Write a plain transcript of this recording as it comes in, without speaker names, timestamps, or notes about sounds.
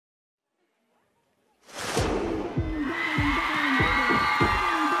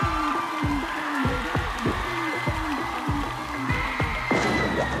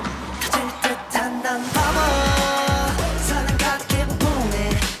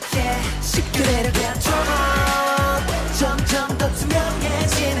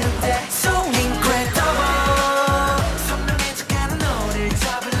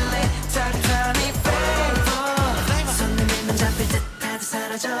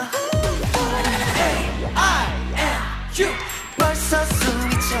AIMERS 벌써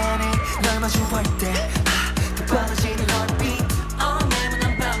숨이 차네 널 마주볼 때 더 빨라지는 heartbeat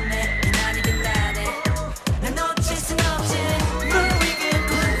내문한 밤에 이 날이 끝나네 난 놓칠 순 없지 물 위에 불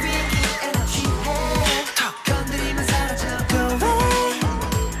위에 이 에너지에 더 건드리면 사라져 go away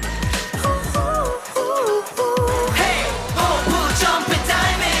Hey 호흡 점프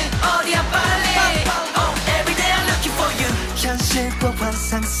타이밍 어디야 빨리 Every day I'm looking for you 현실과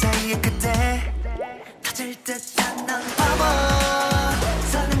환상 사이에 그때 터질 듯한 넌 바보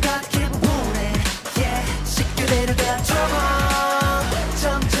사는 가득해 보내 yeah 쉽게 내려가 trouble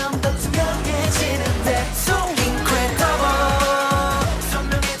점점 더 투명해지는데 So incredible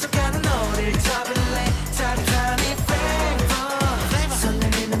선명해져가는 너를 잡을래 짜릿한 이 flavor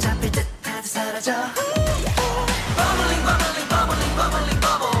설레면 잡힐 듯 다들 사라져 Bubbling bubbling bubbling bubbling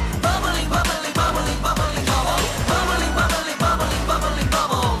bubble Bubbling bubbling bubbling bubbling bubble Bubbling bubbling bubbling bubbling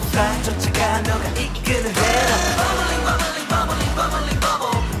bubble 날 쫓아가 너가 이끄는 대로 Bubbling bubbling bubbling bubbling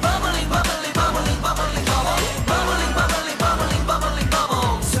bubble Bubbling bubbling bubbling bubbling bubble Bubbling bubbling bubbling bubbling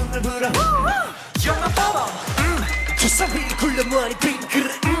bubble 숨을 불어 You're my bubble 주사 위에 굴러 머리 빈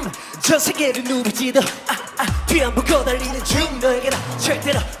그릇 전 세계를 누비지도 뒤안 보고 달리는 중 너에게는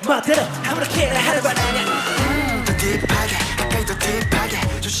절대로 멋대로 아무렇게나 하는 건 아냐 더 딥하게 가까이 더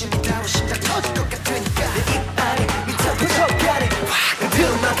딥하게 조심히 가고 심장 터질 것 같으니까 내 이빨이 미쳐 부족하네 그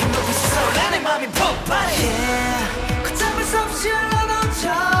만큼 높이 솟아 내 맘이 폭발해 yeah 걷잡을 수 없이 흘러넘쳐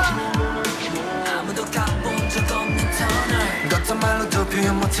아무도 가본 적 없는 터널 어떤 말로도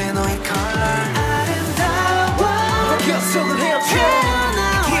표현 못해 너의 컬러 아름다워 그 속을 헤엄쳐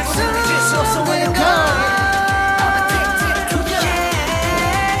기분은 잊을 수 없어 when you're gone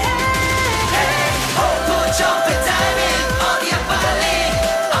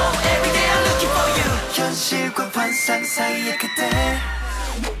현실과 환상 사이에 그때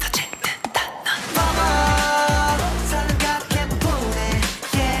터질 듯한 넌 바보 사는 가득해 보내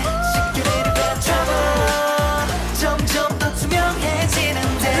yeah 쉽게 내려가 trouble 점점 더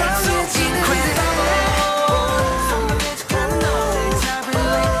투명해지는데 숨지는 선명해져가는 너를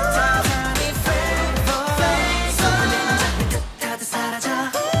잡을래 따뜻한 이 flavor 설레면 잡힐 듯 다들 사라져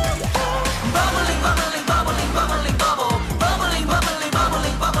Bubbling bubbling bubbling bubbling bubble Bubbling bubbling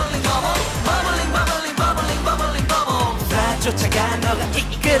bubbling bubbling bubble Bubbling bubbling bubbling bubbling bubble 날 쫓아가 너가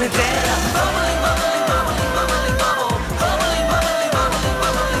이끄는 대로